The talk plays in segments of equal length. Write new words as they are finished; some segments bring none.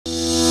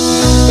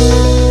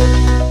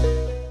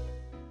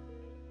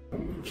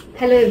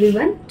Hello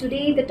everyone.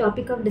 Today the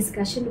topic of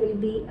discussion will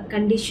be a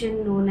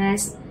condition known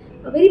as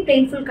a very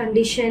painful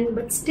condition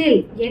but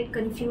still yet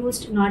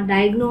confused, not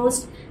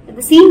diagnosed. At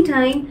the same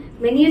time,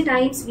 many a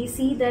times we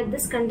see that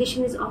this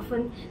condition is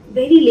often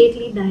very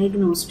lately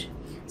diagnosed.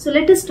 So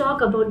let us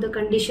talk about the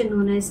condition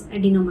known as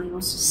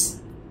adenomyosis.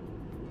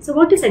 So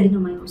what is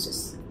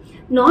adenomyosis?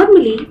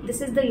 Normally,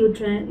 this is the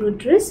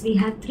uterus. We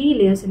have three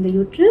layers in the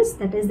uterus,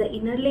 that is the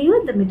inner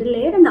layer, the middle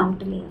layer and the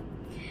outer layer.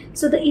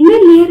 So the inner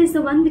layer is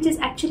the one which is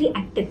actually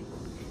active.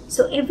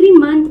 So every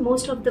month,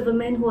 most of the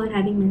women who are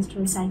having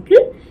menstrual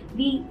cycle,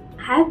 we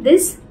have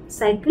this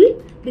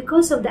cycle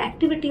because of the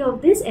activity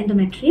of this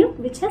endometrium,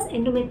 which has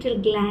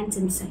endometrial glands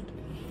inside.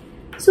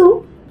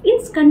 So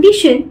in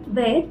condition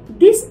where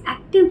this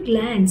active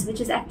glands, which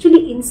is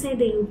actually inside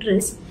the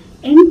uterus,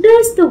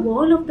 enters the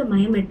wall of the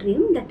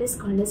myometrium, that is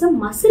called as a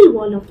muscle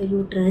wall of the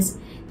uterus,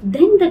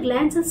 then the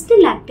glands are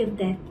still active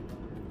there.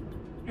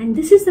 And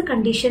this is the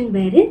condition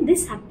wherein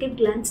this active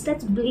gland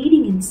starts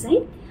bleeding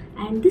inside,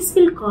 and this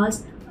will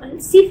cause a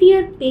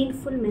severe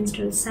painful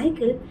menstrual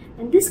cycle,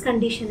 and this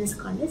condition is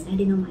called as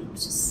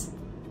adenomyosis.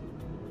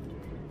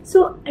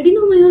 So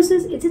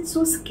adenomyosis, is it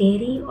so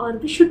scary or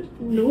we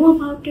should know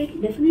about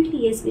it?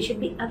 Definitely yes, we should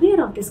be aware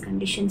of these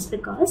conditions,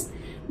 because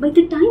by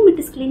the time it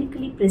is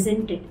clinically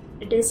presented,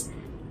 it is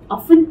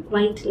often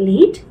quite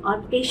late,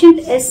 or patient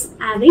is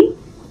having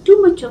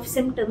too much of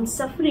symptoms,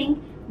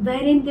 suffering,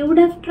 wherein they would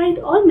have tried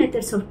all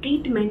methods of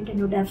treatment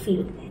and would have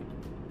failed there.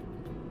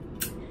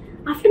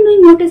 After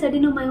knowing what is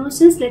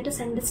adenomyosis, let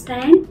us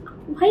understand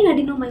why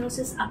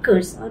adenomyosis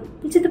occurs, or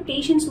which are the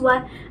patients who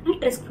are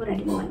at risk for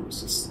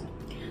adenomyosis.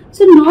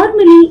 So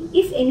normally,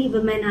 if any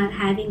women are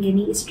having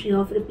any history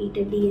of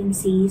repeated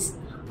DNCs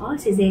or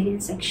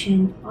cesarean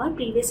section, or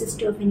previous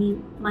history of any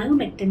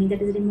myomectomy,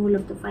 that is removal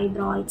of the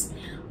fibroids,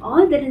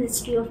 or there is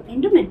history of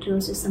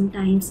endometriosis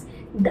sometimes,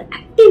 the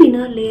active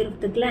inner layer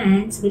of the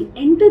glands will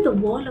enter the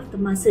wall of the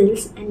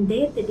muscles, and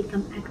there they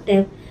become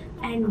active,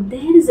 and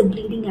there is a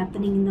bleeding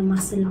happening in the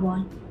muscle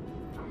wall.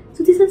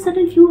 So these are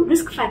certain few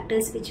risk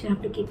factors which we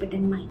have to keep it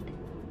in mind.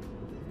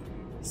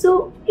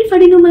 So if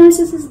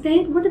adenomyosis is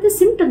there, what are the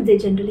symptoms they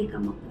generally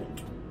come up with?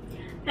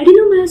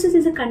 Adenomyosis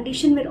is a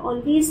condition where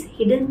always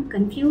hidden,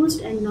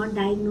 confused and not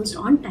diagnosed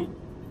on time.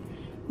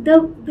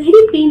 The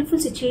very painful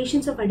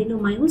situations of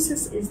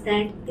adenomyosis is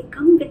that they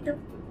come with the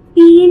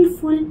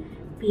painful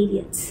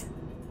periods,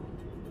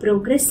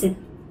 progressive.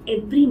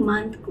 Every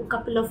month, a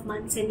couple of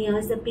months and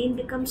years, the pain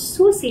becomes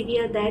so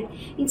severe that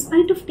in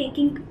spite of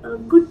taking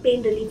good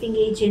pain relieving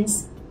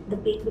agents, the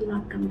pain will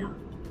not come down.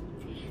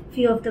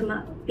 Few of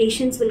the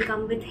patients will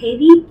come with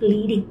heavy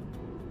bleeding,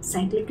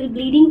 cyclical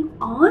bleeding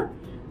or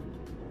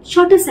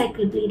shorter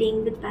cycle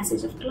bleeding with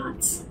passage of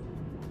clots.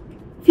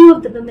 Few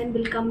of the women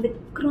will come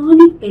with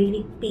chronic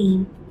pelvic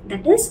pain,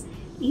 that is,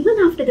 even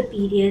after the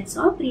periods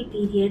or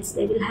pre-periods,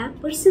 they will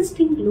have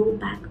persisting low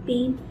back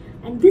pain,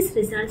 and this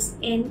results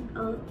in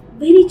a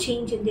very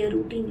change in their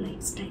routine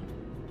lifestyle.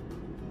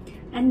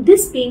 And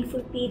this painful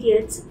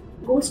periods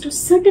goes to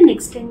certain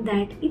extent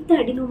that if the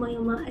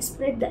adenomyoma has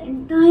spread the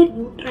entire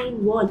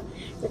uterine wall,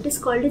 that is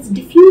called as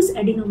diffuse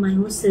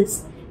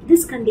adenomyosis,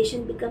 this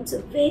condition becomes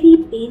a very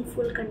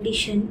painful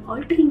condition,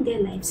 altering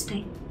their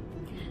lifestyle.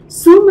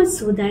 So much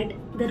so that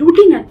the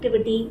routine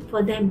activity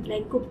for them,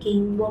 like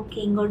cooking,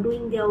 walking or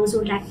doing their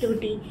household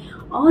activity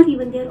or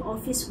even their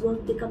office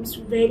work, becomes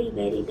very,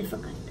 very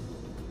difficult.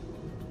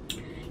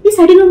 Is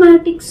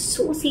adenomyosis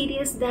so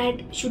serious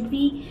that should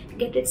we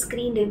get it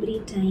screened every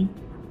time?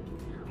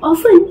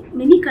 Often,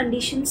 many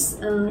conditions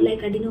like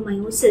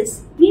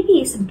adenomyosis may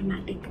be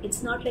asymptomatic.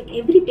 It's not like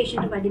every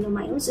patient of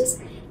adenomyosis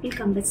will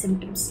come with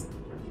symptoms.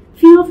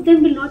 Few of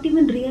them will not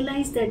even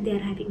realize that they are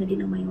having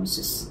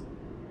adenomyosis.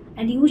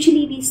 And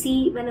usually we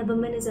see when a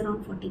woman is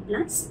around 40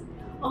 plus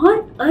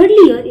or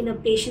earlier in a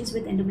patients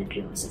with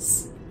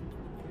endometriosis.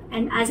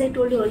 And as I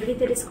told you already,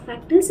 the risk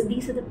factors,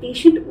 these are the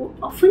patients who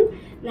often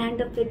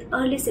land up with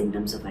early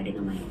symptoms of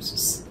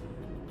adenomyosis.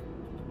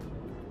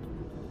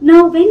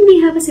 Now, when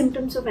we have a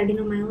symptoms of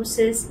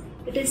adenomyosis,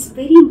 it is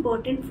very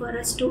important for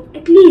us to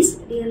at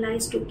least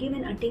realize to give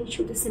an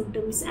attention to the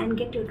symptoms and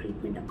get your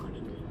treatment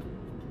accordingly.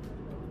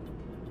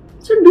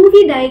 So, do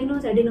we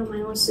diagnose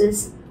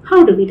adenomyosis?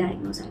 How do we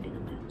diagnose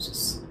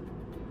adenomyosis?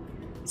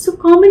 So,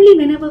 commonly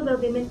whenever a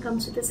woman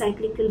comes with a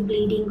cyclical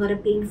bleeding or a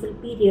painful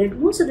period,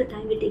 most of the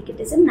time we take it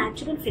as a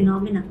natural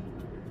phenomenon.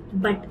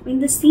 But when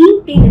the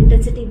same pain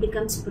intensity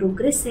becomes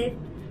progressive,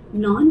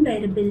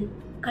 non-bearable,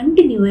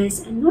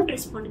 continuous and not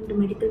responding to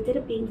medical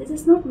therapy, this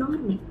is not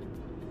normal.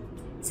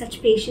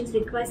 Such patients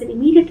require an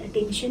immediate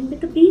attention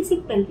with a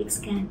basic pelvic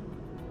scan.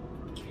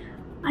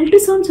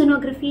 Ultrasound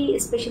sonography,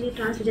 especially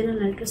transvaginal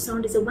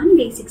ultrasound, is a one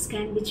basic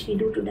scan which we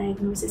do to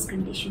diagnose this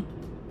condition.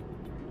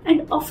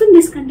 And often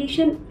this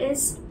condition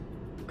is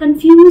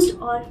confused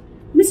or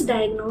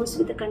misdiagnosed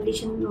with a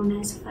condition known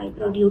as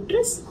fibroid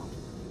uterus,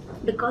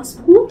 because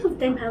both of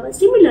them have a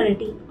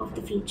similarity of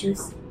the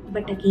features.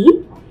 But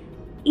again,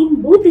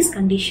 in both these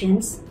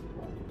conditions,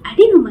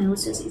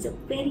 adenomyosis is a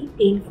very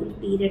painful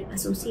period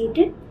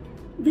associated,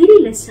 very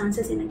less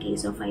chances in a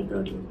case of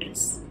fibroid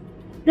uterus.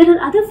 There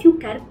are other few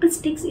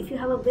characteristics. If you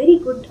have a very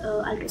good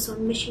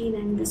ultrasound machine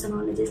and the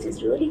sonologist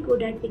is really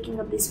good at picking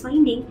up this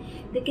finding,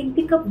 they can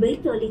pick up very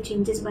early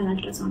changes by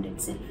ultrasound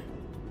itself.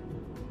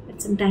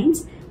 But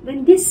sometimes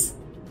when this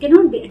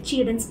cannot be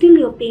achieved and still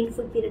your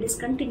painful period is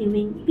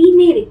continuing, we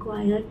may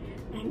require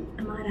an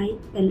MRI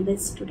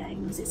pelvis to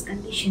diagnose this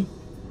condition.